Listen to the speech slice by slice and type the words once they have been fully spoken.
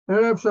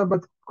ערב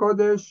שבת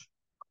קודש,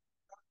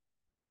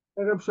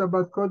 ערב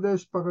שבת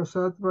קודש,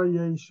 פרשת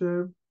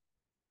וישב,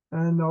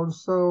 and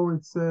also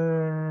it's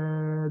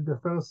the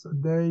first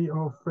day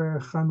of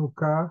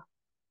Chanukah,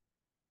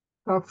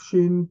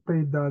 תש"פ.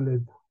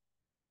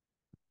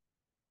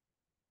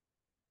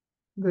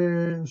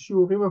 The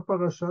שיעורים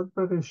בפרשת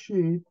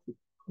בראשית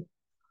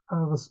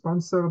are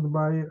sponsored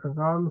by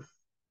Ralph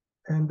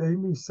and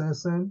Amy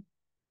Sesson.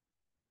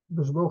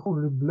 B'shboch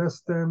will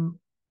bless them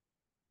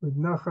with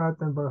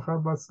nachat and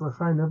ברכה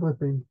והצלחה in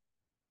everything.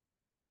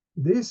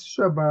 This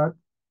Shabbat,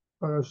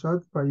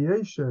 Parashat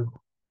Vayeshev,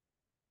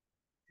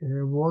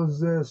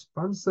 was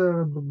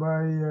sponsored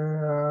by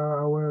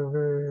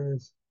our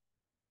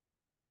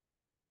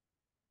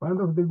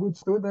one of the good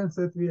students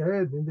that we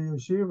had in the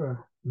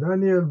yeshiva,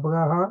 Daniel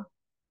Braha,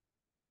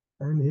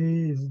 and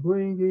he is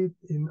doing it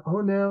in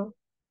honor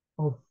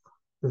of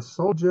the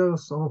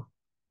soldiers of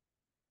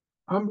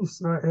Am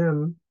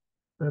Israel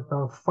that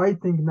are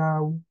fighting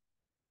now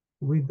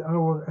with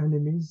our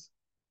enemies.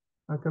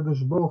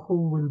 HaKadosh Baruch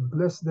Hu will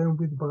bless them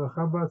with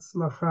bracha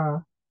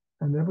v'atzlacha,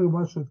 and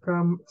everyone should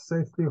come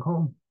safely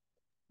home.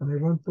 And I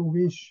want to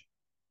wish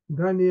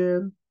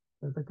Daniel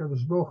that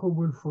HaKadosh Baruch Hu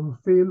will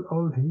fulfill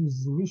all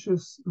his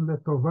wishes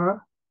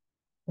letovah,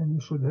 and he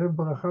should have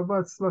bracha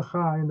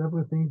v'atzlacha in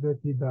everything that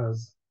he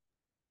does.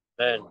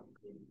 Amen.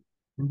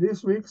 In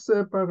this week's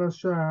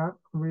parasha,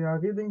 we are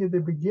reading at the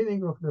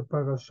beginning of the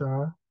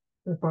parasha.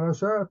 The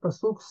parasha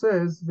pasuk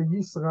says,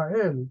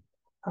 "V'Yisrael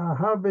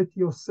ahav et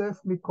Yosef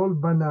mikol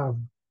banav."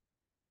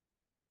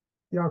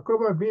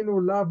 Yaakov Avinu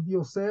loved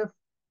Yosef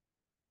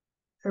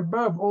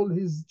above all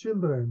his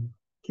children.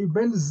 Ki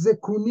ben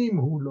zekunim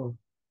hu lo.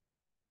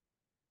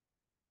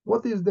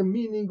 What is the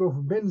meaning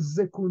of ben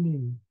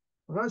zekunim?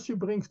 Rashi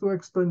brings two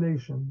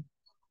explanations.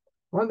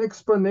 One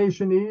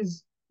explanation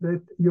is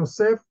that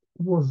Yosef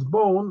was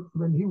born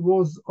when he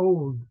was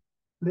old,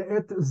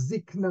 le'et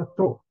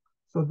ziknato.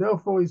 So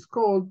therefore he's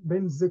called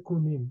ben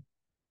zekunim.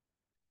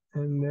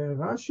 And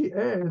Rashi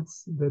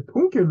adds that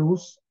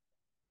Unkelus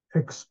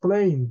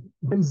explained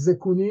ben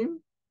zekunim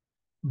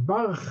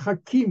bar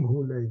chakim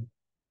hulei,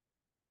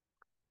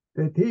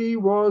 that he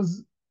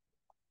was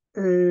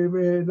a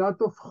lot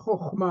of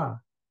chokhmah.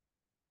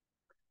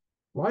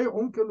 Why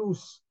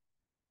Onkelos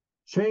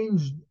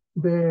changed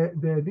the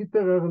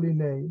literary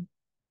name?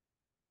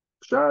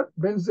 Pshat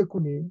ben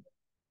zekunim,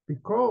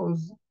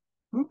 because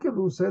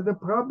Onkelos had a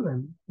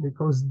problem,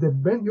 because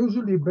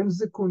usually ben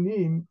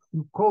zekunim,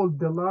 you call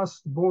the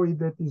last boy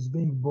that is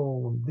being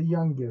born, the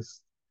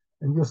youngest.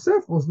 And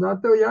Yosef was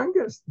not the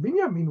youngest.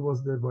 Binyamin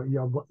was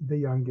the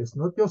youngest,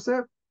 not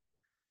Yosef.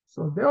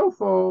 So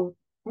therefore,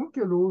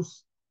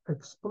 Onkelos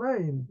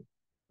explained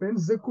ben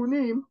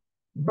zekunim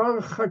bar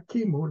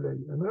chakim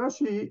hulei. And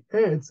Rashi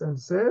adds and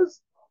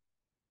says,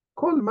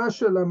 Kol ma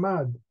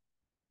shelamad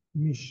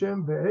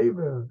mishem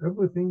ve'aver,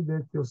 everything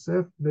that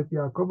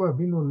Yaakov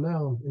Avinu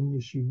learned in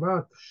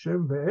yeshivat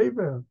Shem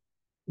ve'aver,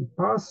 he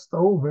passed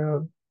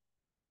over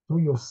to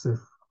Yosef.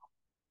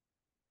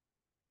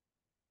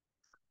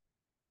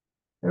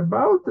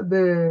 About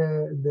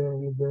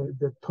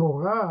the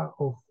Torah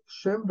of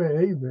Shem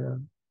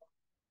ve'aver,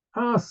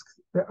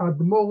 asked the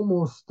Admor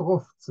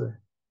Mostrovtze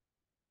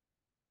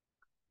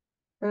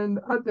and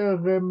other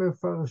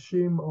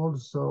Mefarshim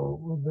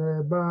also,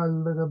 the Baal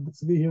Rabbi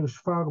Tzvi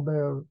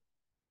Hirschfarber,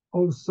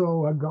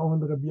 also הגאון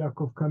Rabbi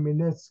Yaakov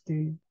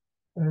Kamenetsky,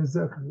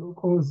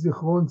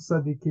 Zichron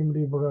Tzadikim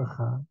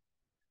Livracha.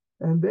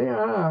 And they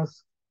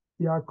asked,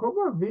 Yaakov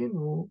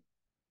Avinu,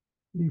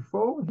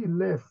 before he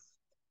left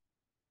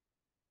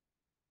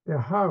the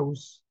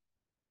house,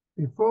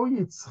 before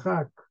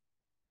Yitzchak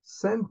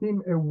sent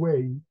him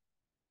away,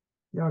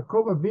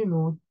 Yaakov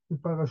Avinu, in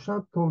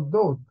Parashat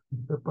Toldot,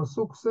 the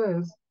pasuk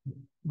says,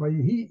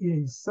 "Vayihi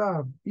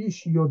Esav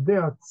ish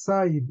yodea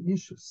tzayid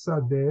ish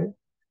sadeh,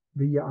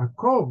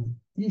 v'Yaakov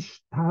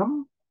ish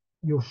tam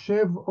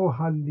yoshev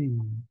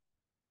ohalim."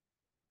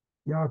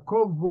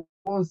 Yaakov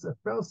was a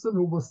person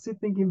who was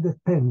sitting in the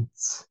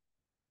tents.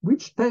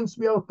 Which tents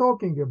we are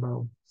talking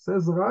about?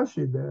 Says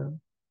Rashi there,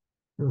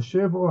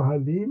 yoshev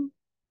ohalim,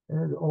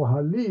 and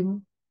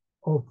ohalim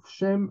of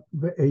Shem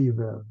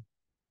ve'aver.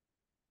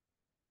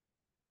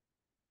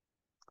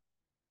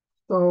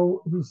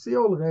 So we see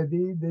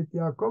already that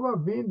Yaakov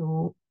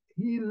Avinu,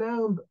 he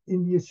learned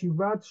in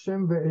Yeshivat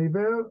Shem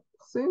ve'aver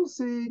since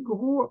he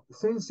grew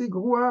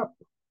up.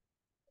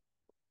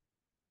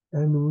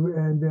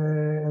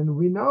 And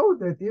we know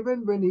that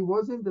even when he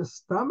was in the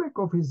stomach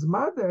of his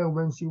mother,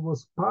 when she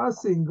was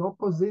passing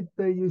opposite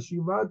the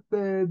Yeshiva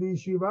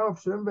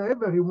of Shem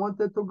ve'aver, he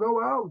wanted to go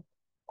out.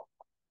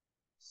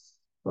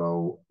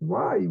 So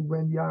why,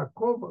 when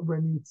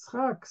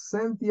Yitzchak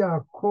sent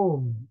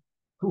Yaakov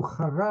to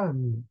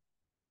Haran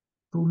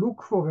to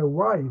look for a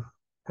wife,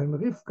 and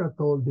Rivka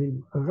told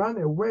him, run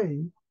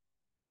away,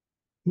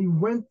 he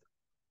went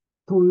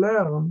to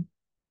learn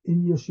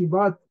in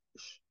Yeshivat,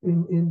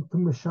 in to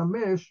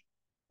Meshamesh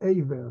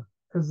Aver.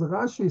 As the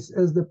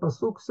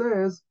pasuk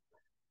says,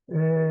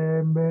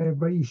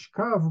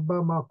 Vayishkav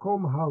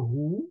b'makom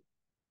hahu,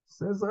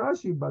 Says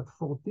Rashi, but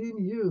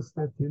 14 years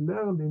that he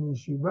learned in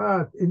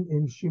Yeshivat,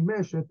 in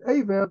Shemesh at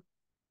Aver,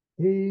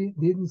 he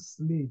didn't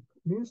sleep.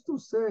 Means to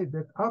say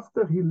that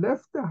after he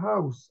left the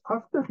house,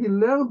 after he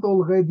learned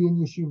already in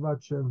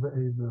Yeshivat Shem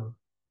Aver,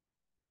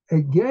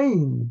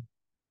 again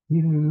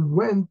he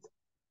went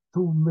to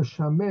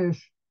Meshamesh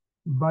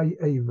by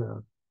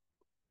Aver.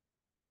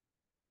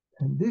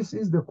 And this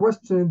is the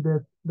question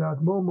that the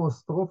Admor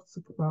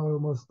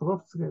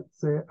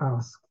Mostrovtze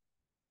asked.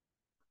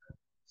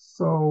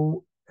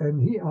 So,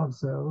 and he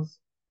answers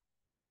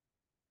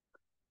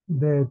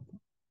that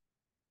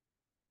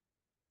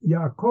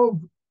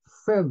Yaakov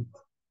felt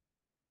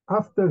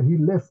after he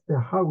left the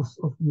house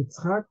of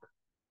Yitzchak,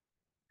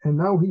 and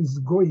now he's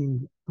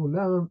going to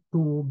learn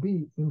to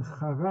be in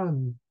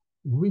Haran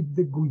with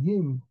the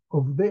Goyim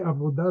of the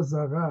Avodah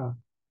Zarah,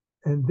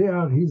 and they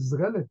are his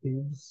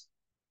relatives,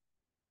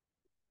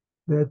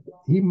 that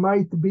he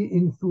might be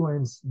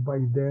influenced by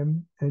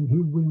them, and he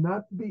will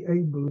not be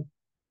able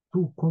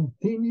to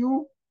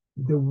continue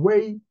the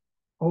way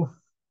of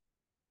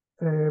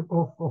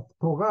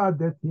Torah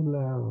that he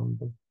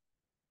learned.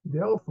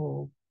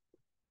 Therefore,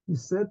 he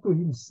said to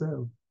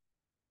himself,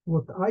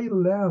 what I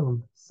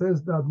learned,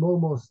 says the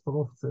Admor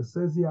Mostrovtze,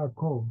 says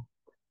Yaakov,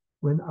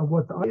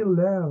 what I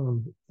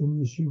learned in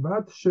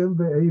Yeshivat Shem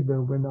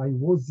Ve'ever when I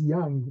was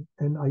young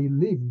and I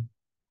lived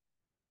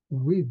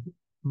with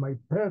my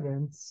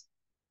parents,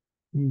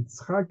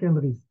 Yitzchak and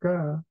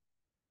Rivka,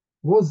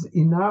 was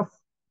enough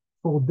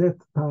for that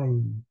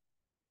time.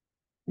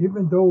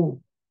 Even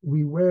though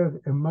we were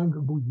among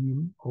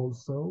Goyim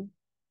also,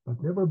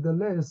 but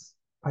nevertheless,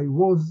 I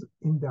was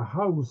in the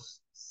house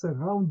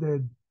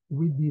surrounded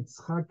with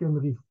Yitzchak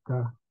and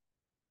Rivka.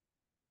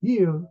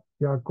 Here,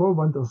 Yaakov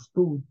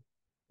understood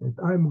that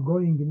I'm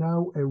going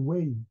now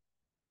away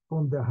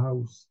from the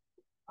house.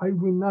 I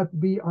will not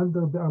be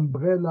under the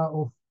umbrella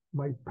of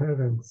my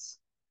parents.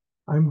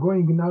 I'm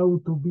going now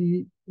to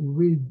be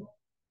with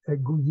a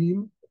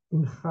Goyim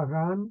in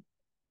Haran,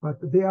 but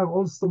they are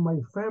also my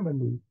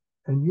family,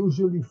 and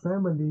usually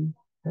family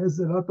has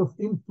a lot of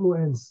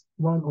influence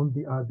one on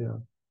the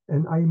other,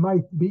 and I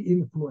might be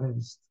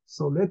influenced.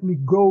 So let me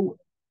go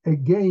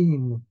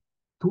again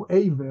to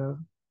Aver,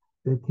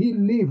 that he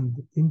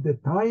lived in the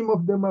time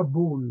of the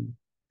Mabul,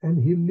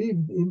 and he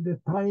lived in the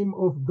time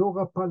of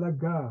Dora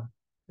Palaga,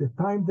 the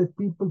time that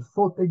people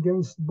fought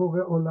against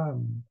Bore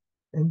Olam,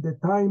 and the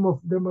time of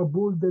the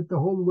Mabul that the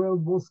whole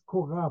world was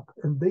corrupt,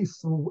 and he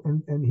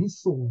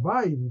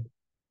survived.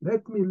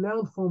 Let me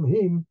learn from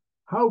him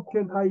how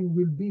can I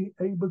will be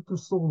able to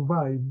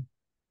survive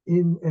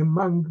in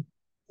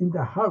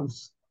the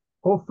house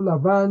of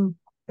Lavan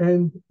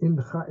and in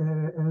the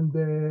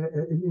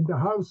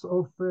house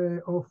of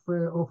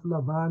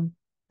Lavan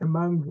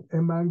among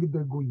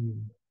the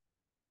Goyim.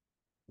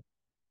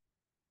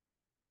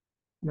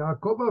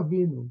 Yaakov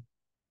Avinu,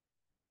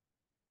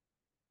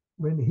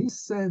 when he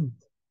sent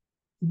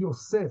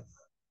Yosef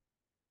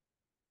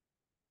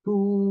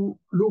to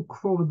look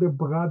for the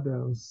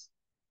brothers,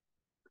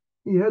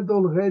 he had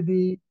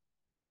already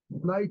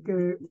like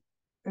a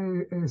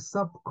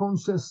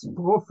subconscious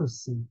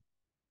prophecy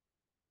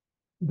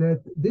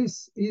that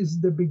this is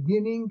the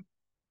beginning.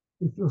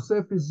 If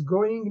Yosef is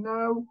going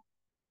now,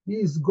 he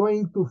is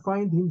going to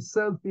find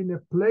himself in a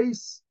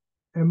place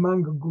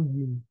among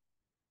Goyim.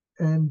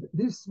 And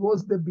this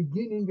was the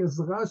beginning, as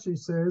Rashi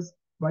says,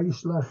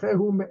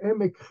 Vayishlachehu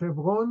me'emek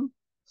Hebron,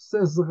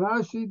 says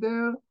Rashi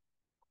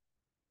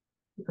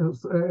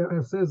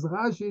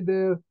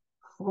there,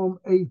 from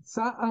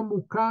Eitza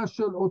Amuka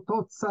shel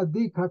Oto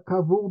Tzadik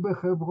HaKavur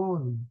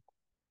BeChevron.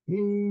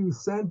 He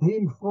sent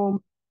him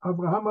from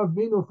Abraham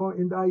Avinu,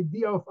 in the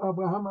idea of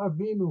Abraham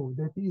Avinu,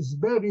 that he is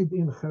buried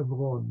in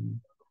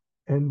Hebron.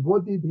 And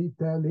what did he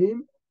tell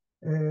him?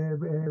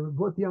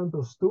 What he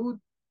understood?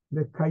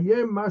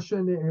 לקיים מה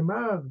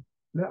שנאמר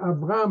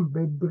לאברהם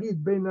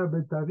בברית בין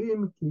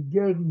הבתרים, כי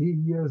גר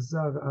יהיה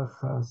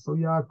זרעך. So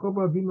Yaakov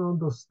Avinu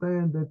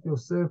understand that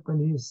Yosef, when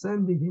he is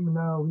sending him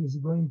now, he is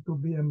going to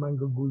be among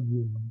the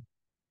Goyim.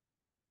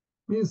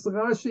 Means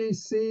Rashi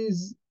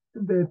sees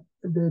that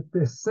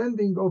the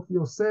sending of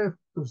Yosef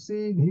to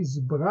see his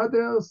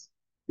brothers,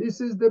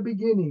 this is the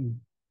beginning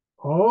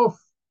of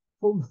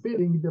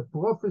fulfilling the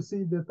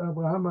prophecy that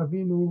Abraham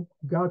Avinu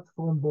got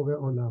from Borei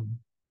Olam.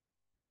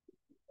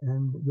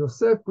 And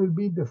Yosef will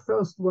be the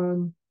first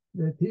one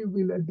that he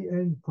will at the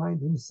end find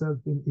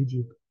himself in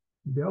Egypt.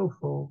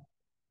 Therefore,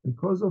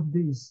 because of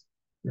this,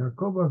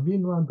 Yaakov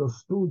Avinu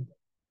understood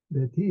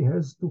that he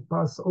has to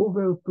pass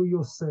over to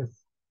Yosef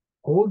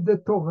all the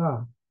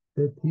Torah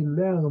that he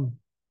learned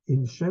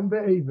in Shem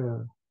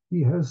Ve'ever.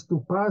 He has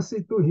to pass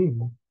it to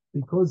him,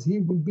 because he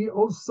will be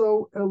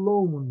also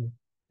alone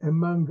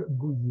among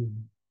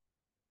Goyim.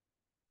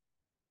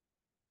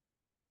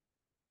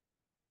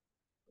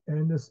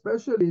 And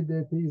especially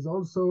that he is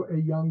also a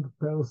young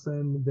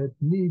person that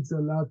needs a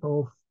lot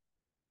of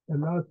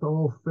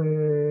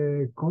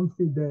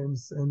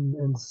confidence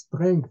and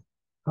strength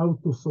how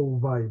to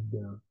survive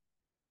there.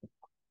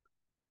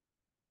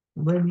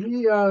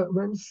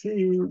 When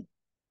she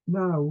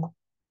now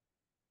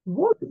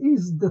What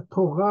is the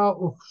Torah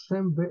of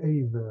Shem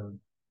ואבר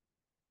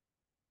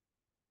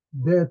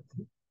that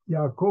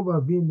Yaakov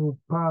Avinu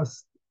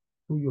passed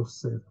to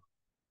Yosef?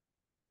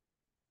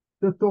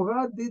 The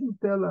Torah didn't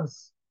tell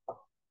us.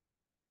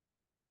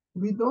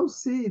 We don't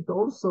see it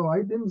also.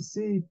 I didn't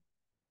see it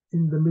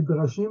in the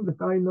Midrashim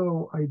that I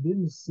know. I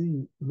didn't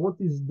see what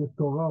is the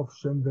Torah of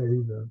Shem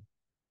ואבר.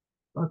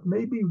 But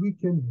maybe we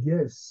can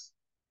guess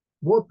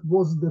what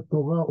was the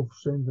Torah of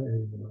Shem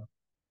ואבר.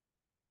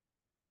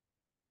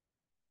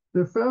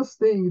 The first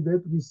thing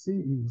that we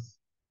see is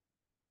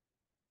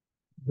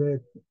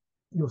that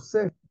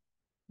Yosef,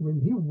 when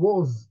he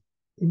was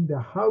in the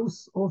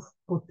house of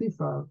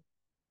Potiphar,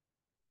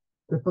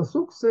 the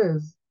Pasuk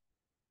says,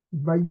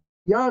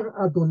 Vayar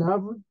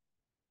Adonav,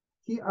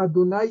 ki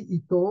Adonai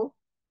ito,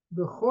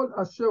 v'chol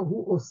asher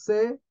hu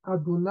oseh,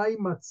 Adonai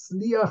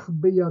matzliach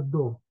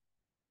beyado.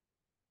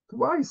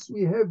 Twice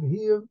we have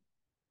here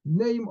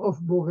name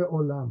of Borei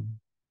Olam.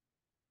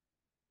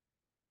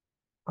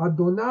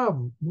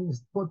 Adonav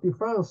means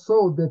Potiphar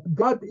saw that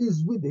God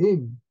is with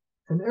him,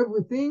 and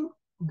everything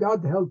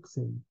God helps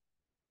him.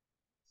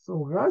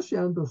 So Rashi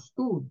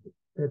understood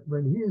that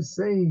when he is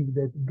saying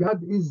that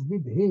God is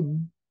with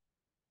him,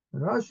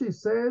 Rashi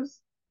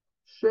says,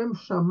 Shem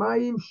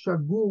Shamayim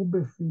Shagur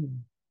Befiv.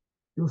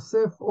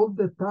 Yosef, all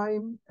the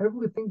time,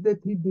 everything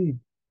that he did,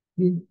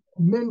 he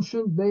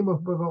mentioned name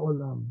of Borei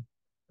Olam.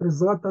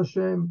 Bezrat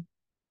Hashem,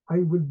 I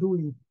will do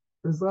it.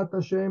 Bezrat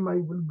Hashem, I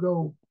will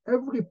go.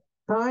 Every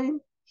time,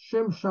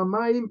 Shem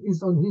Shamayim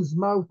is on his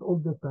mouth all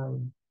the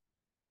time.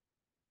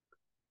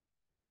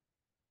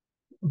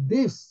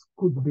 This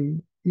could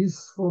be,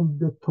 is from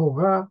the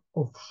Torah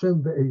of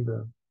Shem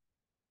ואבר.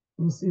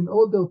 Means in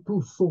order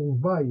to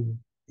survive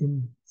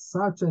in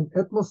such an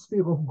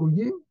atmosphere of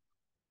Goyim,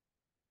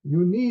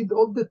 you need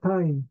all the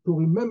time to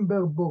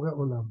remember Borei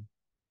Olam.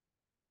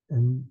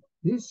 And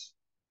this,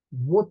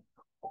 what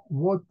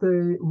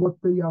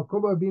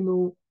Yaakov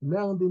Avinu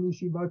learned in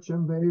Yeshivat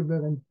Shem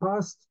ואבר and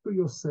passed to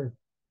Yosef.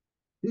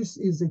 This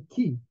is a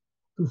key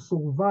to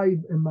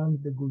survive among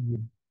the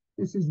Goyim.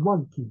 This is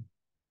one key.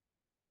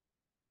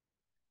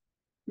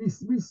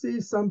 We see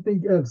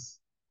something else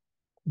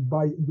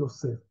by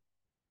Yosef.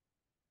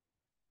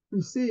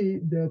 We see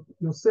that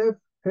Yosef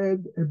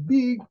had a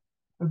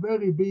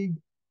very big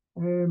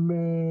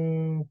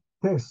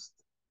test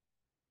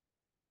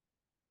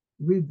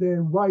with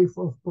the wife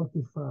of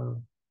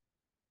Potiphar.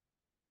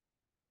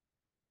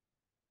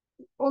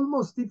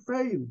 Almost he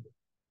failed.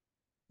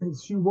 And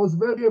she was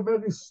very,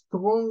 very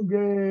strong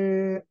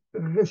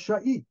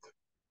Resha'it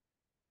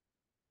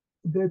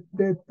that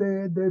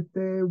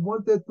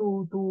wanted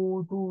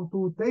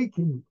to take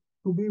him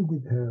to be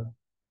with her.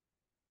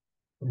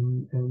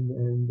 And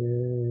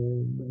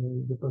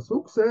the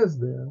Pasuk says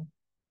there,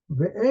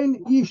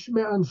 Ve'en ish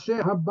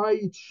me'anshe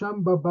habayit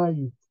sham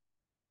babayit.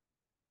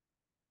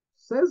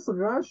 Says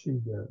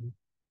Rashi there,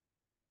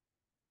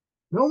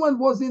 no one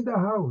was in the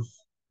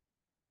house.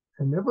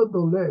 And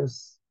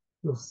nevertheless,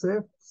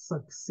 Yosef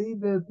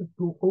succeeded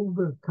to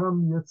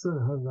overcome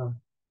Yetzer Hara.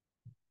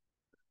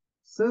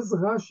 Says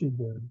Rashi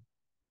there,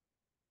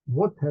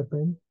 what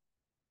happened?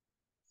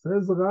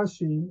 Says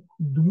Rashi,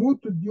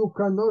 Dmut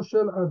diukano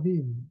shel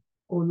aviv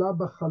ola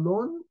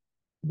b'chalon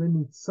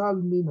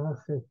v'nitzal min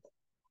hachet.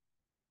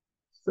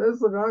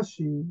 Says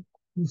Rashi,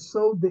 he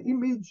saw the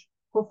image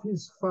of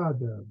his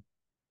father,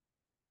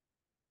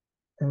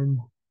 and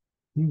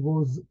he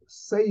was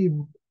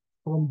saved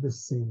from the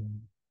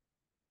sin.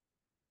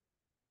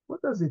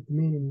 What does it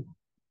mean?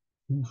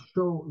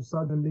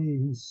 Suddenly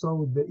he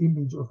saw the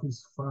image of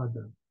his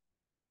father.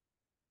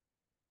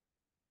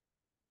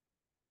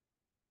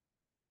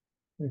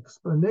 The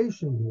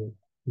explanation here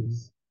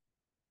is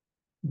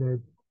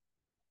that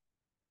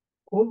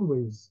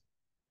always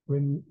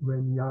when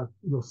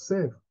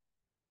Yosef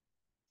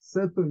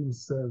said to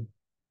himself,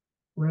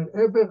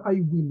 wherever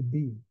I will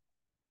be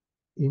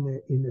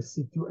in a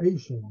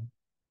situation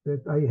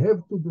that I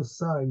have to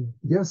decide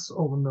yes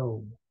or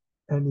no,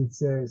 and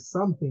it's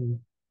something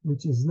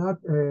which is not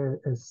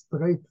a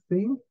straight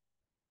thing,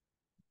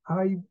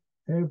 I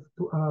have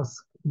to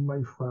ask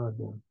my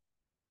father.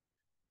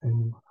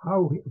 And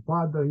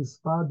his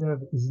father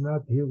is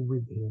not here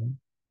with him,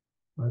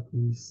 but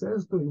he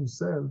says to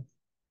himself,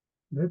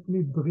 let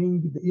me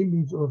bring the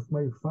image of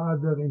my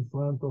father in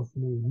front of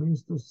me.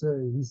 Means to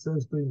say, he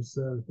says to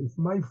himself, if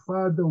my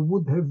father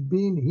would have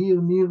been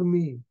here near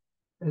me,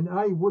 and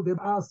I would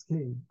have asked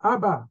him,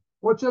 Abba,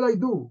 what shall I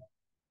do?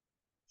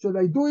 Shall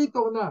I do it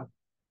or not?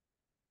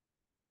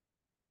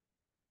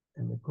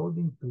 And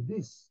according to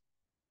this,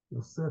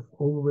 Yosef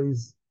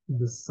always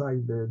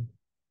decided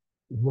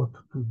what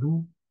to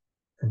do.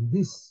 And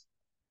this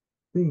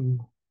thing,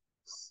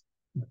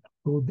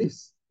 through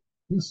this,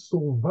 he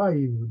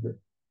survived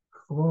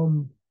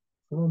from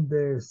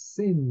the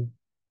sin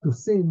to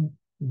sin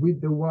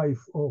with the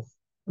wife of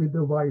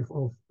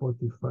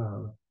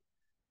Potiphar.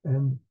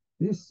 And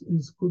this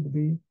could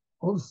be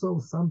also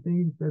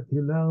something that he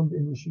learned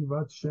in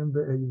Yeshivat Shem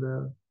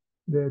ואבר,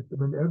 that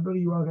whenever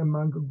you are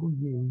among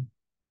Goyim,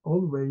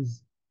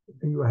 always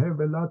you have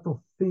a lot of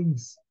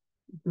things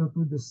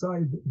to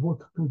decide what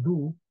to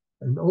do.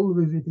 And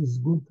always it is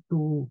good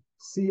to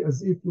see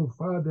as if your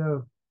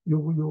father,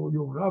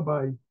 your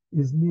rabbi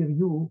is near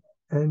you,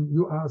 and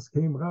you ask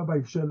him,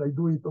 Rabbi, shall I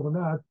do it or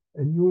not?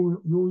 And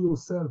you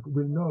yourself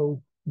will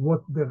know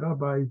what the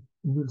rabbi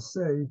will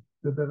say,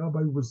 that the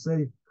rabbi will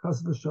say,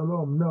 Chas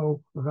v'shalom,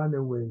 no, run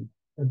away.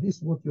 And this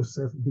is what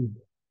Yosef did.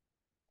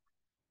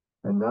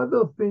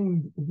 Another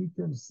thing we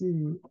can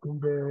see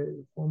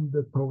from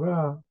the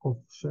Torah of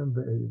Shem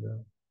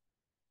ואבר.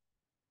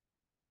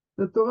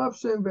 The Torah of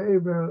Shem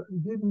ואבר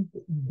didn't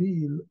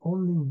deal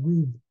only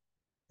with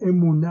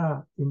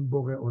emunah in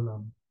Borei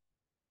Olam.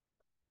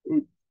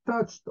 It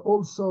touched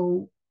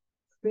also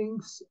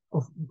things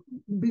of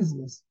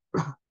business.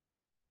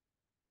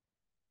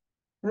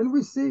 And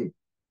we see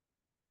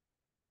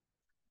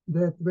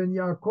that when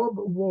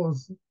Yaakov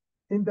was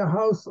in the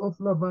house of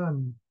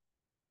Lavan,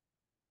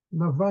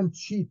 Lavan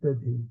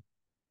cheated him.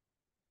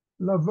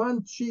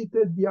 Lavan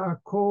cheated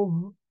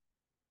Yaakov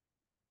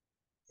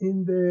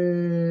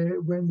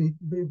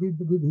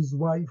with his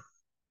wife,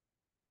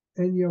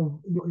 and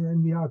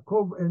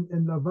Yaakov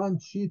and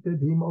Lavan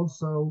cheated him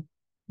also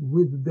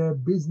with the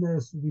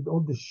business, with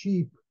all the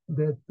sheep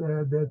that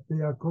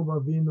Yaakov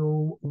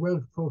Avinu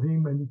worked for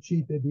him, and he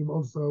cheated him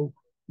also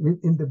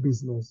in the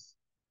business.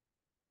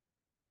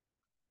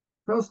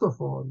 First of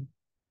all,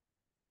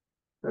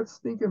 let's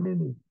think a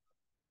minute.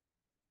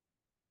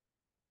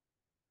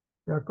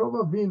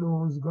 Yaakov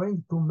Avinu is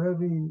going to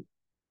marry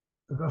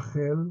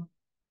Rachel,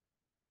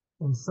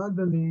 and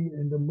suddenly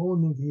in the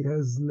morning he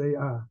has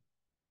Leah.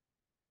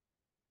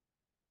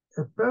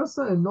 A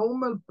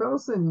normal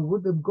person, he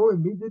would have go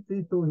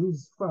immediately to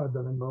his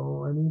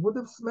father-in-law and he would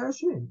have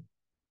smashed him.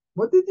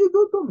 What did you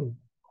do to me?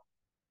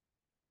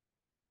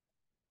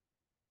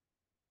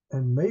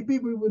 And maybe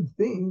we would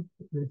think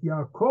that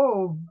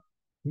Yaakov,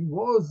 he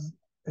was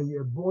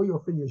a boy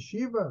of a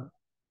yeshiva,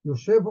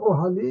 Yosef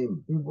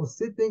Ohalim. He was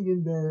sitting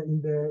in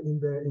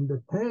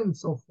the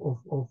tents of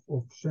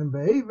Shem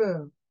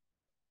ואבר.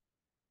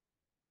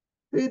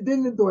 He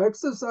didn't do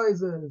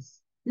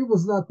exercises. He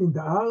was not in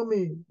the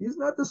army. He's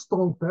not a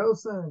strong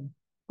person.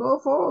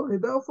 Therefore, he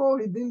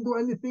didn't do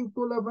anything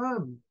to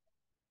Lavan.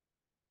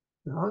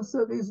 The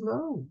answer is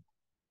no.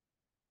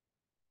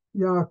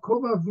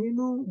 Yaakov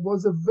Avinu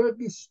was a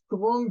very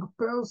strong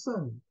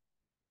person.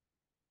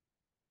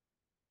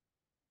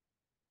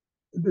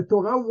 The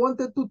Torah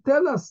wanted to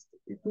tell us,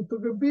 to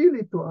reveal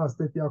it to us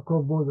that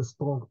Yaakov was a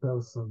strong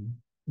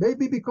person.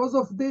 Maybe because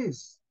of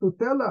this, to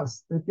tell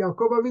us that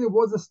Yaakov Avinu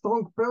was a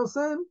strong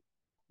person,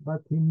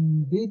 but he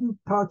didn't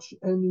touch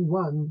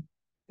anyone,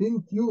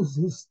 didn't use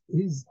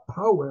his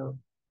power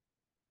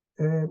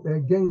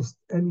against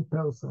any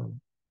person.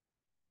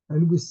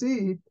 And we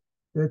see it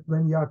that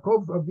when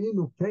Yaakov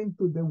Avinu came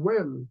to the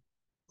well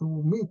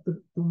to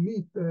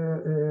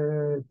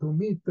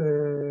meet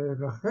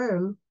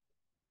Rachel,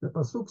 the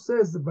pasuk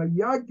says,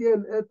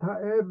 "Vayagel et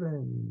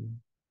ha'even."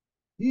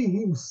 He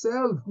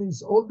himself,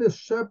 means all the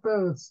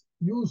shepherds,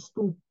 used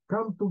to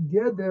come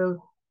together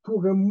to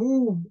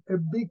remove a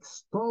big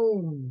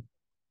stone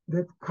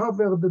that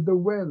covered the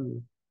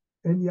well.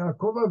 And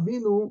Yaakov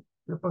Avinu,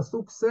 the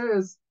pasuk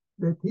says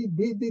that he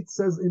did it,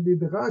 says in the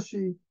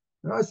Rashi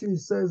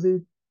says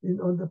it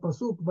on the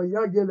pasuk,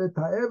 "Vayagel et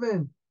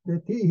ha'even,"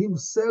 that he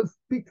himself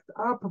picked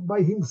up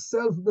by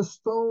himself the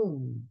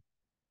stone.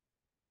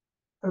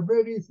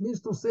 It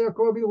means to say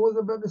Yaakov was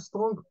a very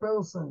strong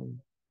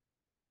person.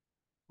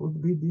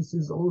 Could be this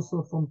is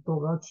also from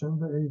Torat Shem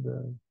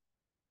ואבר.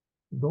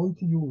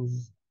 Don't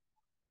use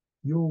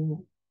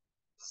your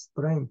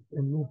strength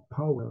and your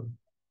power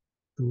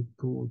to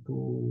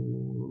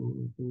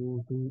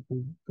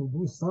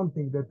do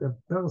something that a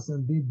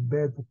person did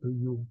bad to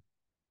you.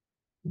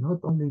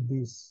 Not only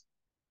this,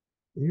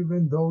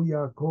 even though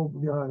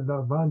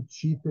Lavan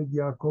cheated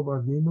Yaakov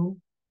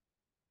Avinu,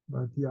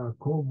 but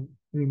Yaakov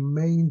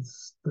remained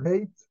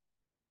straight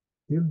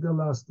till the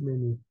last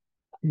minute.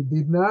 He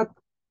did not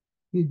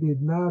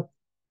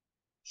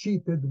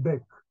cheated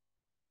back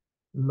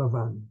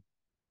Lavan.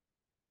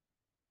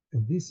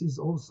 And this is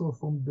also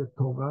from the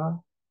Torah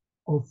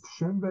of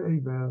Shem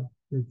ואבר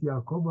that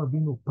Yaakov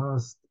Avinu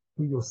passed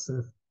to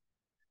Yosef.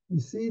 We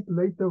see it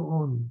later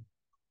on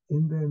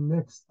in the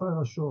next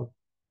Parashat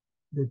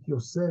that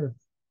Yosef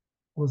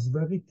was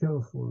very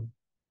careful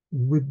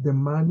with the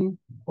money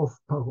of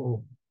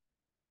Paro.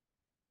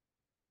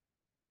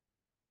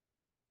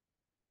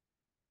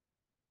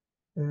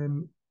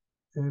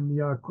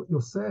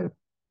 Yosef,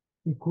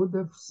 he could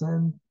have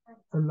sent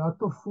a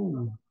lot of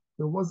food.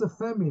 There was a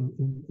famine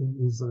in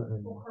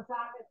Israel.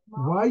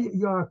 Why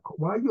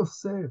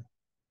Yosef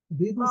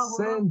didn't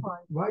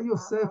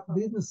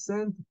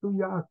send to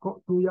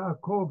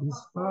Yaakov, his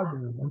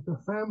father, and the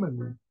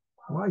family?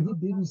 Why he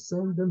didn't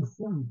send them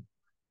food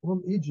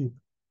from Egypt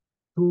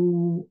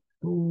from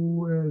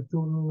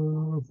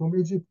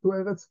Egypt to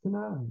Eretz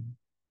Canaan?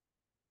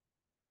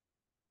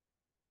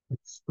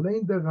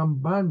 Explain the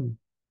Ramban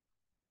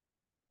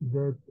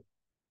that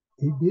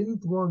he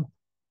didn't want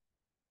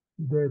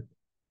that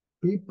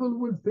people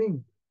will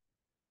think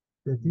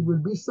that he will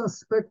be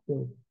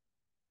suspected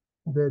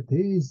that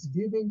he is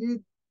giving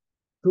it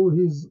to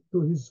his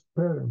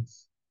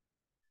parents,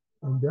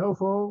 and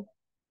therefore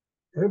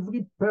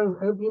every penny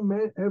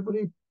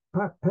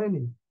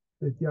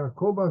that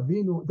Yaakov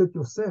Avinu, that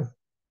Yosef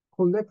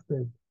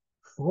collected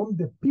from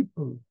the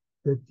people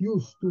that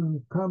used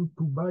to come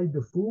to buy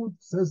the food,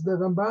 says the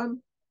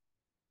Ramban,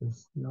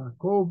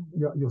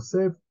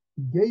 Yosef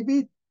gave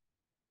it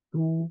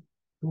to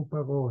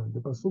Paro. The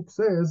pasuk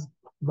says,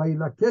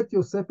 "Vaylaket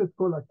Yosef et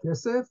kol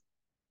hakesef,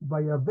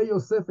 vayave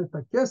Yosef et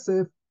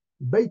hakesef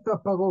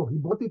beita Paro." He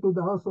brought it to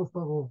the house of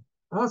Paro.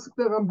 Ask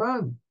the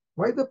Ramban,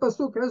 why the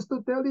pasuk has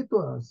to tell it to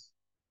us?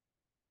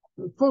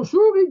 For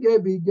sure he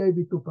gave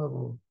it to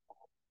Paro.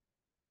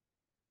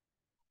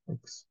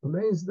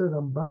 Explains the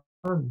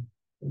Ramban,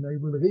 and I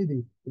will read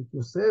it, that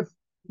Yosef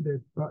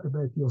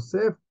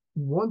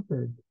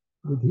wanted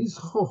with his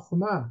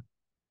chokhmah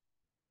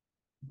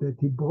that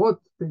he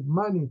brought the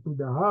money to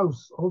the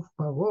house of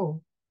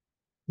Paro.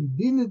 He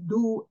didn't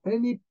do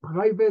any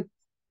private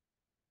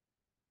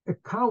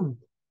account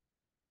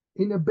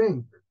in a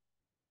bank.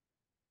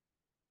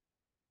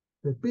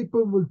 That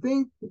people will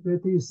think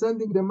that he is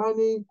sending the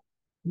money,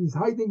 he's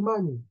hiding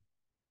money.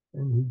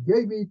 And he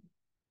gave it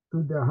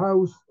to the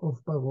house of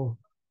Paro.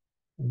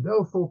 And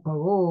therefore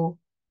Paro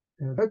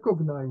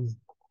recognized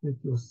that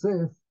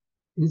Yosef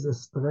is a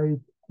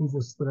straight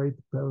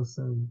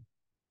person.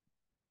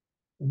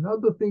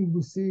 Another thing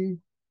we see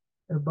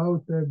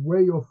about the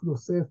way of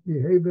Yosef,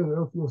 behavior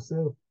of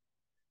Yosef,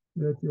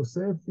 that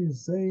Yosef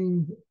is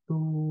saying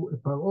to,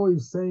 Paro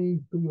is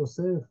saying to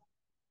Yosef,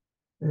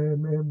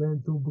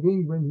 and to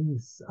bring, when he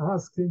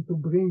asked him to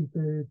bring,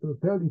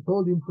 he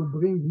told him to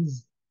bring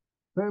his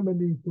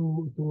family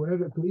to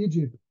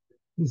Egypt.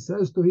 He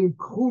says to him,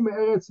 "K'chu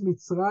me'eretz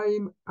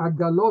Mitzrayim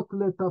agalot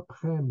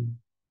letapchem."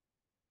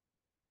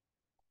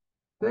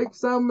 Take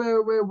some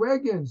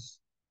wagons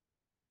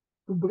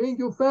to bring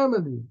your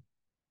family.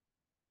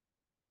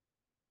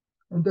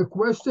 And the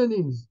question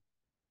is,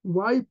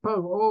 why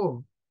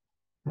Paro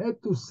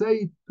had to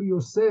say to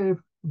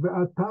Yosef,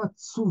 "Ve'ata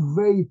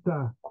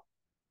tzuveita"?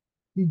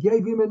 He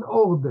gave him an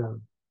order.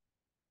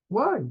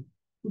 Why?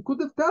 He could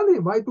have told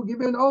him why to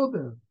give an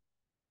order.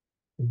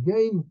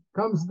 Again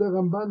comes the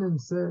Ramban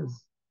and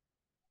says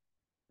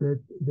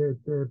that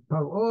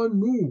Paro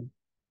knew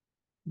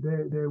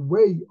the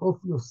way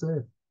of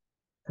Yosef,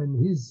 and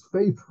he's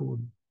faithful,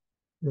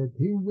 that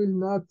he will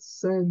not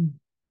send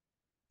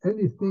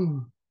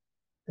anything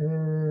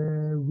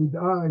with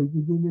eyes.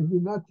 He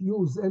will not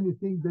use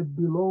anything that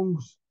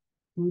belongs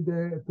to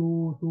the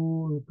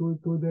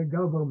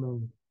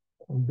government,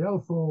 and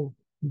therefore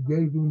he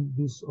gave him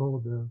this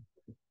order.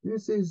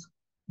 This is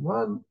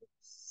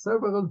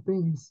several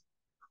things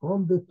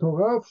from the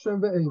Torah of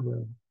Shem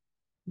ואבר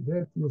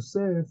that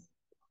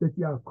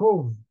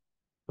Yaakov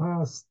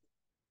passed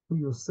to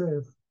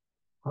Yosef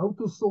how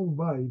to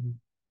survive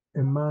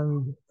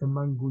among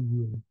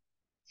Goyim.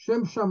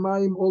 Shem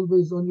Shamayim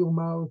always on your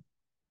mouth.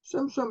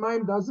 Shem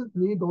Shamayim doesn't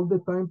need all the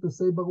time to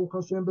say Baruch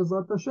Hashem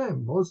Bezrat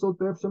Hashem. Also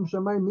to have Shem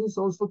Shamayim means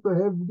also to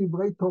have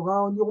Divrei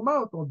Torah on your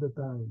mouth all the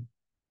time.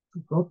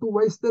 Not to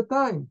waste the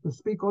time, to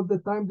speak all the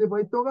time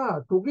Divrei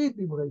Torah, to read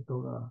Divrei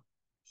Torah.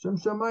 Shem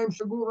Shamayim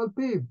Shagur Al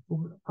Piv,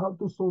 how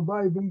to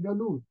survive in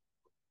Galut.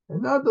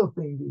 Another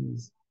thing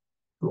is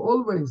to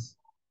always,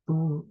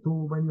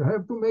 when you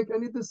have to make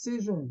any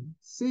decision,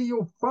 see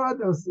your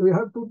fathers. You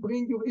have to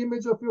bring your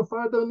image of your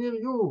father near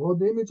you, or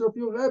the image of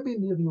your Rabbi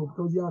near you,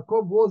 because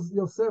Yaakov was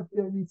Yosef,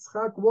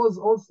 Yitzchak was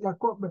also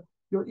Yaakov.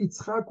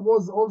 Yitzchak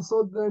was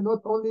also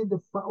not only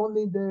the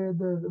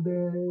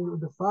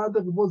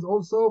father, he was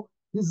also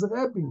his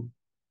Rabbi.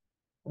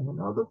 And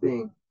another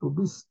thing, to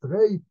be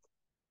straight,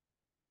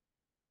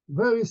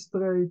 very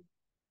straight,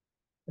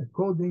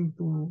 according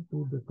to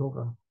the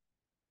Torah.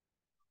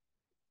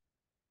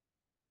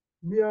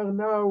 We are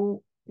now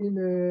in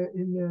a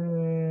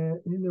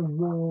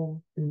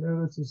war in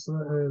Eretz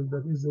Israel.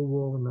 There is a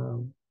war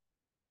now,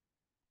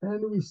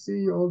 and we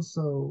see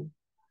also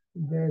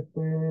that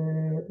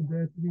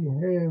we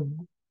have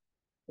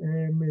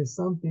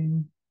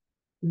something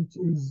which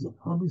is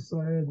Am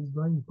Israel is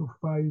going to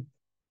fight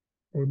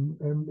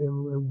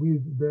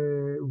with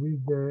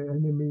the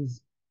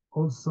enemies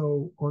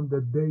also on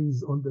the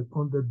days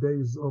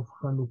of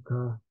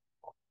Hanukkah.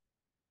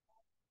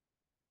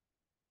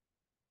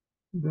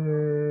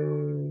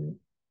 The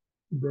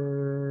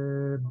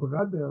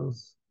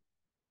brothers,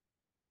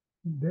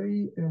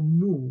 they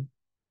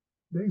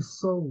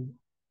saw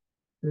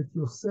that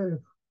Yosef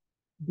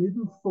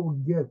didn't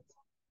forget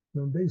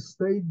when they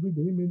stayed with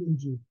him in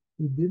Egypt.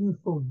 He didn't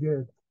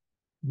forget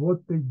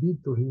what they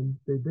did to him.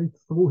 They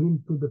threw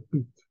him to the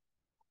pit.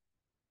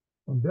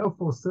 And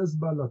therefore says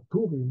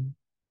Balaturim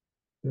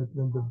that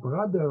when the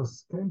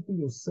brothers came to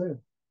Yosef,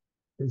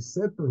 they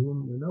said to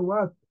him, "You know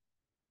what?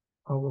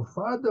 Our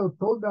father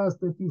told us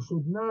that you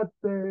should not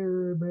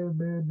behave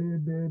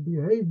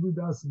with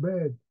us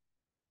bad."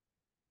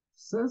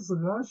 Says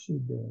Rashi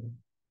there,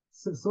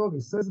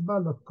 says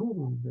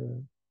Balaturim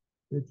there,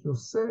 that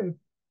Yosef,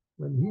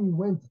 when he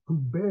went to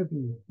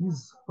bury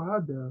his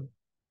father,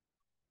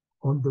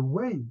 on the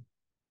way,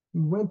 he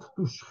went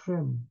to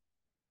Shem,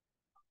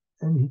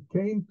 and he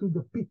came to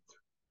the pit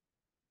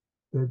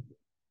that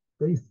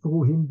they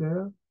threw him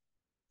there,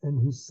 and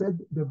he said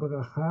the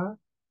bracha,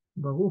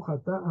 Baruch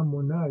ata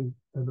Amonai,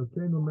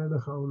 Elokeinu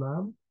melech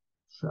haolam,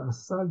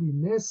 שעשה לי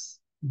נס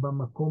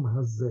במקום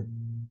הזה.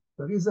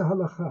 There is a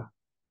halacha.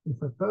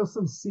 If a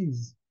person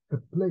sees a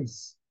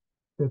place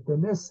that a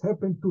nes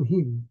happened to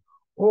him,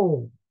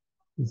 or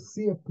he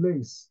see a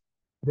place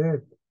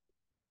that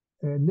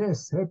a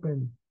nes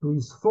happened to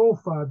his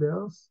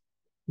forefathers,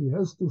 he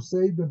has to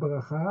say the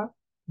bracha,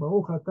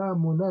 ברוך אתה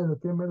אמוני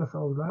אלוקי מלך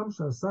העולם,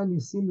 שעשה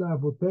ניסים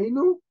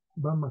לאבותינו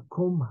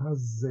במקום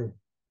הזה.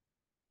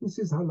 This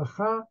is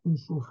halacha in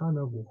Shulchan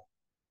Aruch.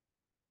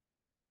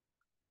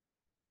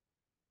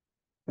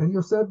 And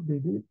Yosef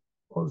did it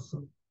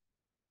also.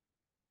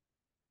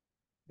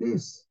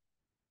 This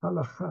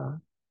halacha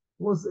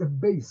was a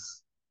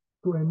base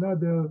to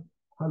another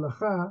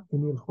halacha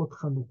in Ilchot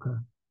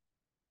Chanukah.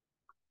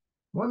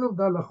 One of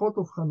the halachot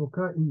of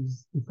Chanukah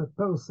is if a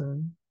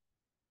person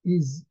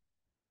is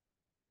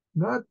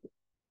not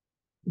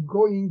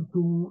going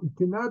to, he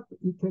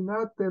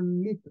cannot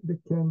lit the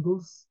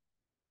candles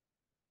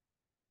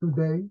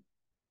today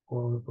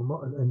or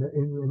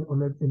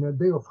in a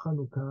day of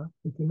Chanukah,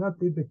 he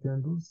cannot lit the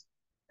candles,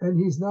 and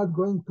he's not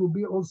going to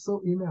be also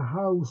in a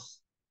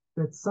house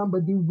that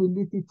somebody will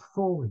lit it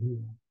for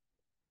him.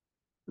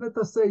 Let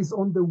us say he's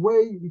on the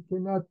way, he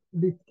cannot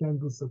lit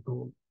candles at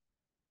all.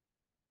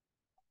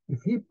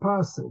 If he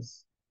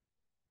passes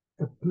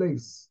a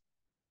place,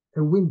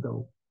 a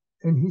window,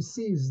 and he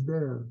sees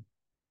there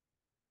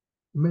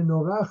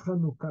menorah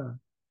Chanukah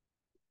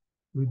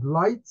with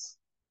lights,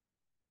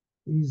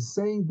 he's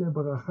saying the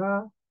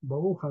bracha,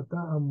 Baruch ata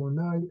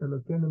Amonai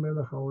Elokeinu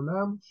melech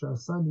haolam,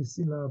 שעשה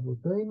ניסים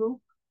לאבותינו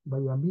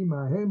בימים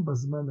ההם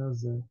בזמן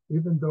הזה,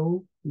 even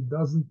though he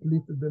doesn't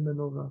lit the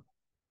menorah.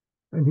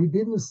 And he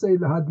didn't say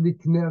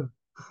להדליק נר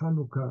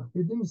Chanukah.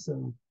 He didn't say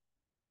it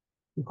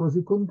because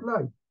he couldn't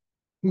light.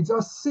 He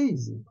just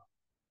sees it.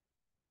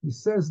 He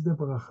says the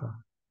bracha.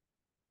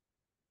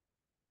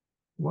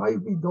 Why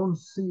we don't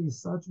see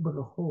such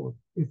brachot?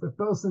 If a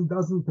person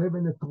doesn't have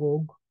an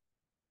etrog,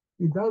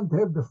 he doesn't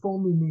have the four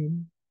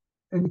minim,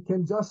 and he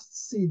can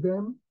just see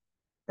them,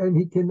 and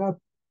he cannot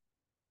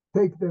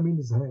take them in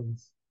his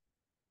hands.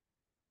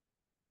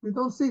 We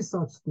don't see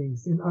such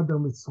things in other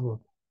mitzvot.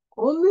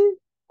 Only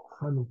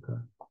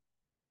Chanukah.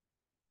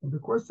 And the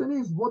question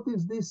is, what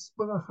is this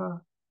bracha?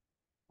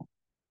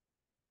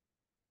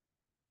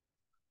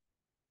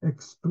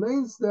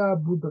 Explains the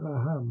Abu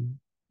Draham.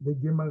 The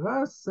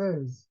Gemara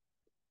says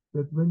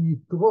that when you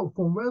throw,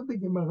 from where the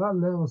Gemara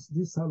learns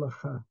this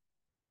halacha,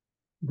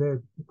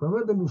 that from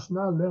where the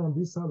Mishnah learned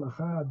this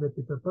halacha, that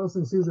if a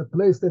person sees a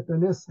place that a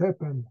nes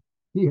happened,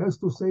 he has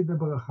to say the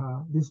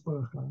bracha, this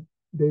bracha.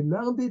 They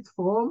learned it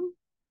from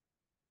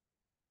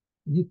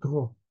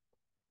Yitro.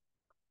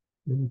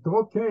 When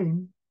Yitro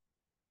came,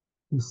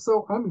 he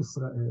saw Am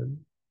Israel,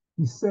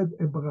 he said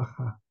a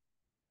bracha.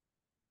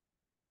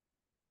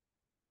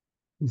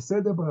 He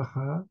said a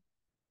bracha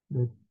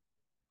that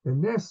the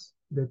nes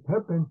that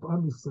happened to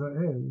Am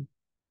Israel,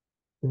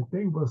 that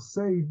they were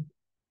saved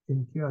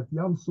in Kiryat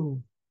Yamsuf,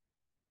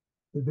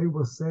 that they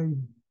were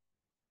saved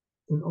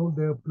in all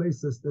their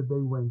places that they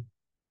went.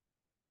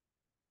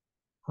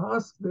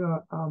 Ask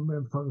the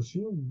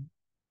Farshim,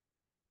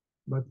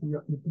 but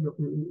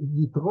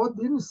Yitro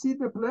didn't see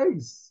the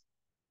place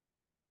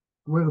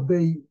where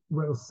they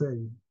were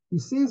saved. He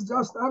sees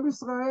just Am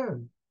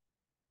Israel.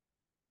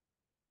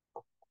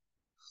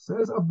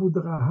 Says Abu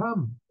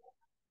Draham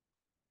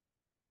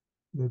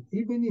that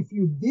even if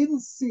you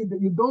didn't see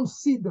that, you don't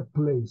see the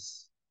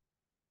place,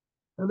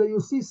 and that you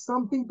see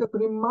something that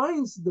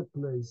reminds the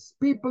place,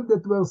 people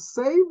that were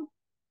saved,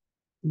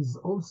 is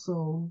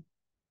also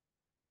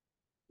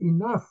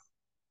enough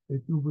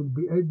that you will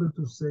be able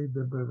to say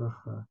the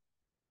beracha.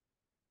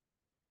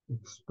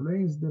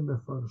 Explains the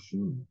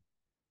Mefarshim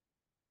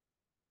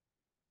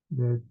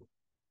that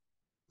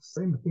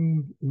same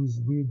thing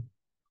is with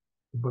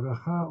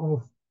bracha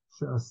of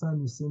שעשה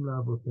ניסים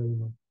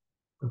לאבותינו.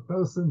 A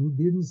person who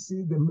didn't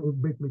see the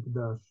Beit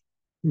Mikdash,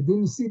 he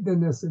didn't see the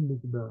Nes in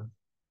Mikdash,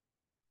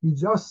 he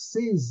just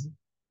sees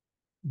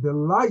the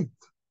light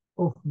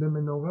of the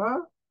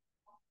menorah.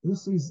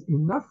 This is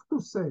enough to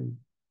say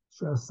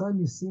שעשה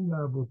ניסים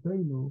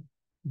לאבותינו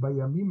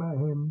בימים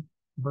ההם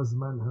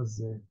בזמן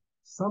הזה.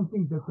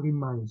 Something that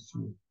reminds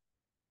you.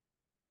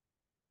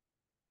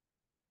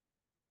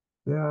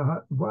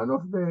 One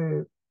of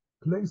the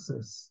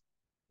places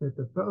that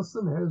a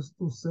person has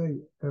to say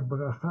a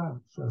bracha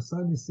שעשה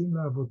ניסים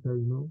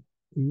לאבותינו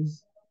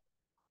is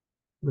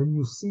when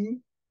you see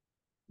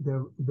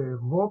the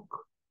rock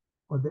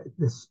or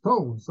the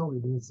stone,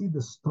 when you see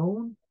the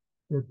stone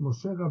that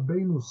Moshe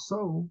Rabbeinu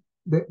saw,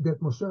 that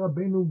Moshe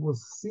Rabbeinu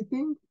was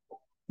sitting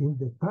in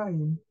the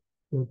time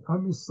that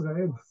Am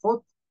Yisrael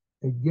fought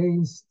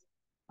against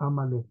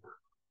Amalek.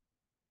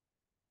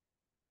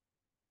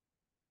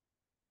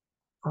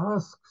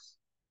 Asks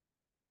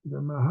the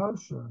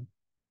Maharsha,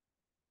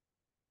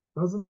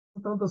 doesn't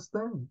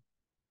understand.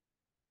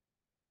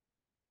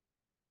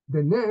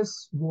 The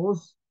Nes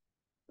was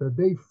that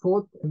they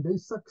fought and they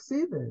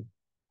succeeded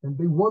and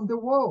they won the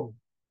war.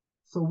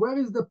 So where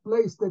is the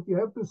place that you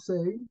have to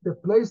say, the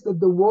place that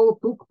the war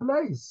took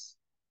place?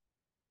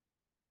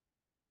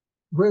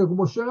 Where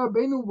Moshe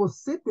Rabbeinu was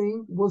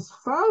sitting was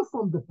far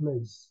from the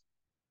place.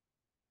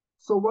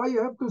 So why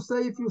you have to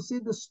say, if you see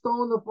the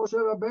stone of Moshe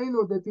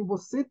Rabbeinu that he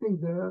was sitting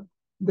there,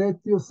 that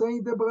you're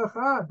saying the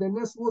bracha? The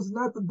Nes was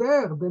not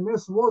there. The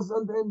Nes was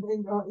in the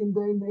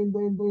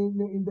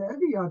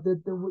area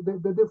that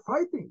they're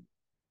fighting.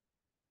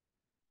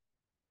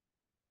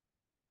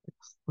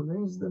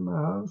 Explains the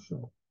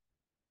Maharsha.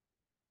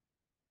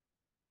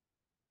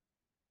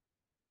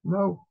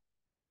 Now,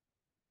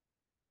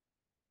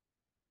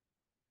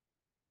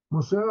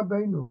 Moshe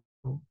Rabbeinu,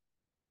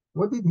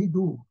 what did he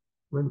do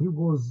when he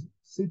was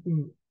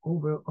sitting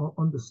over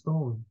on the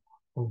stone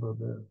over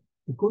there?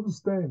 He couldn't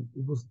stand.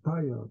 He was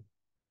tired.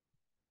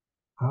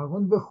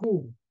 Aaron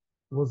Bechur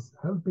was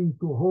helping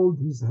to hold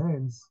his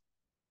hands,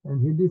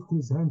 and he lifted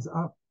his hands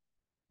up,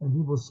 and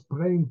he was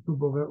praying to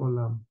Borei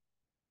Olam.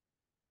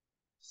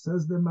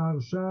 Says the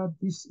Maharsha,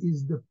 this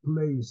is the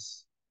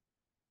place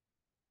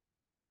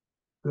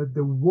that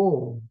the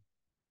war,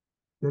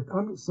 that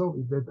Am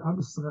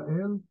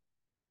Israel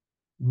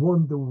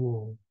won the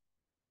war.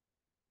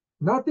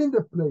 Not in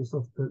the place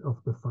of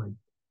the fight,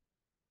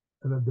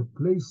 and at the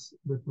place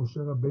that Moshe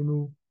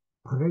Rabbeinu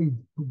prayed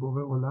to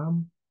Borei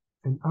Olam,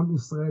 and Am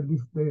Israel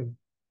lived there.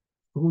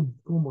 Through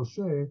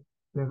Moshe,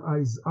 their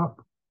eyes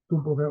up to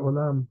Borei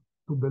Olam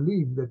to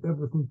believe that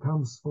everything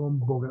comes from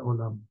Borei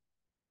Olam.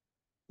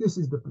 This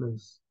is the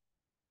place.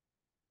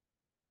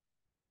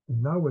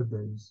 And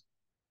nowadays,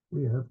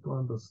 we have to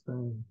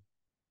understand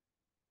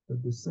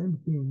that the same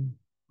thing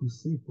we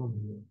see from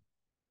here,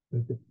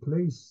 that the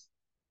place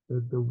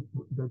that you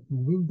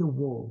win the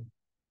war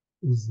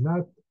is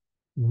not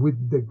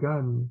with the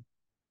gun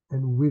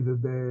and with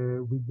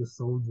the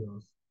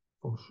soldiers.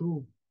 For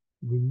sure,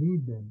 we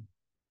need them.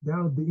 They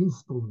are the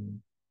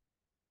instrument.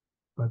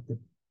 But the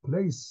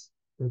place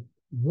that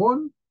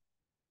won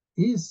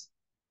is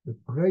the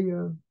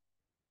prayer,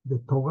 the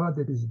Torah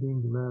that is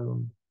being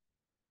learned,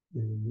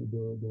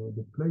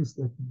 the place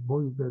that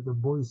the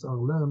boys are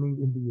learning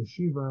in the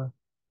yeshiva,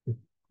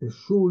 the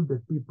shul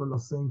that people are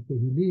saying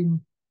Tehillim,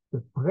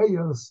 the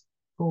prayers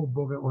for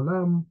Borei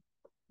Olam,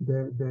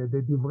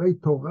 the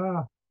Divrei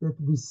Torah that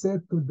we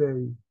said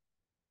today,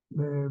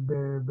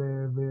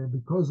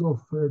 because of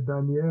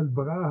Daniel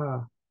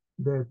Braha,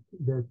 that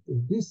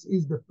this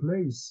is the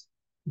place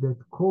that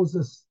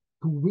causes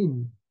to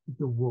win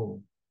the war.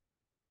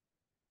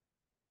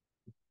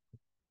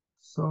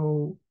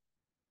 So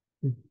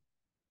it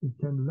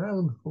can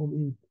learn from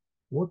it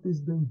what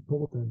is the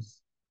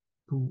importance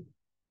to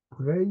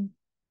pray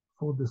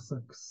for the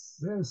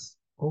success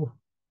of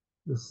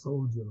the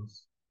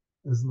soldiers.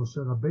 As Moshe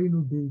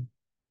Rabbeinu did,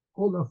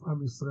 all of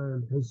Am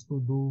Israel has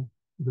to do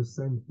the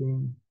same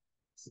thing,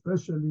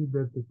 especially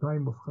that the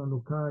time of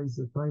Chanukah is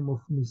a time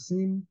of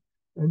Nisim,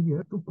 and we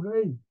have to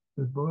pray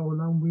that Borei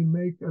Olam will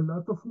make a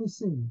lot of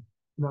Nisim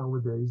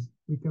nowadays.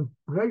 We can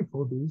pray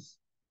for this,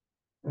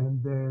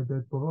 and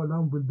that Borei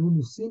Olam will do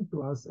Nisim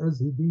to us as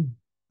he did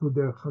to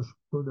the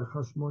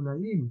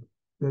Hashmonaim,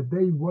 that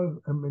they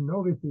were a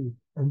minority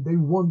and they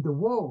won the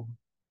war.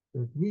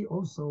 That we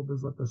also,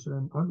 B'ezrat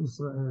Hashem, Am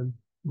Israel,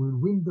 will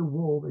win the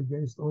war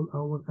against all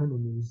our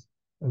enemies,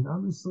 and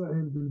Am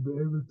Israel will be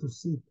able to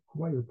sit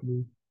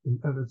quietly in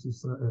Eretz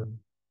Israel.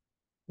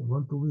 I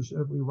want to wish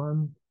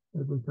everyone a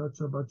Birkat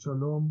Shabbat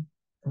Shalom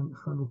and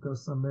Chanukah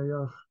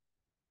Sameach.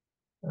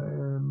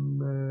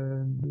 And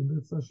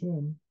in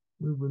Hashem,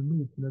 we will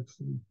meet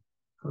next week.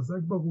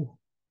 Chazak Baruch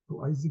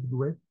to Isaac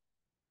Duet,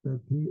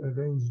 that he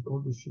arranged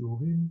all the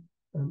shiurim,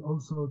 and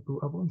also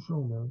to Avon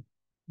Shomer,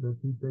 that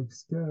he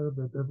takes care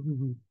that every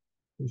week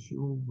the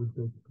shiur will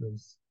take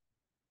place.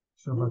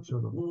 Shabbat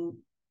Shalom.